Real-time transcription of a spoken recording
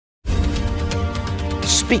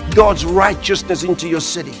Speak God's righteousness into your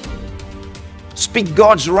city. Speak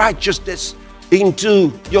God's righteousness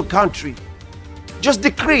into your country. Just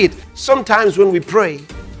decree it. Sometimes when we pray,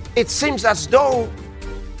 it seems as though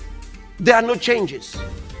there are no changes.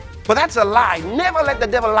 But that's a lie. Never let the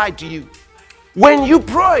devil lie to you. When you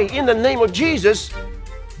pray in the name of Jesus,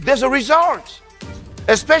 there's a result.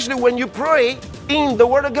 Especially when you pray in the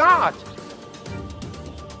Word of God.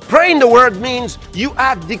 Praying the Word means you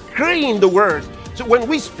are decreeing the Word. So when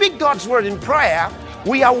we speak God's Word in prayer,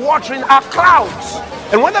 we are watering our clouds.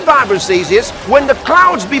 And what the Bible says is, when the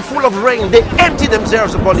clouds be full of rain, they empty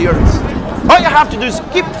themselves upon the earth. All you have to do is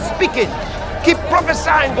keep speaking, keep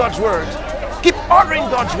prophesying God's Word, keep uttering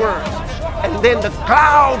God's Word. And then the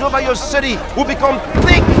cloud over your city will become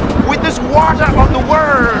thick with this water of the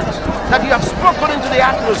Word that you have spoken into the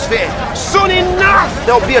atmosphere. Soon enough,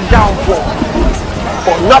 there will be a downpour,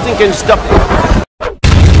 for nothing can stop it.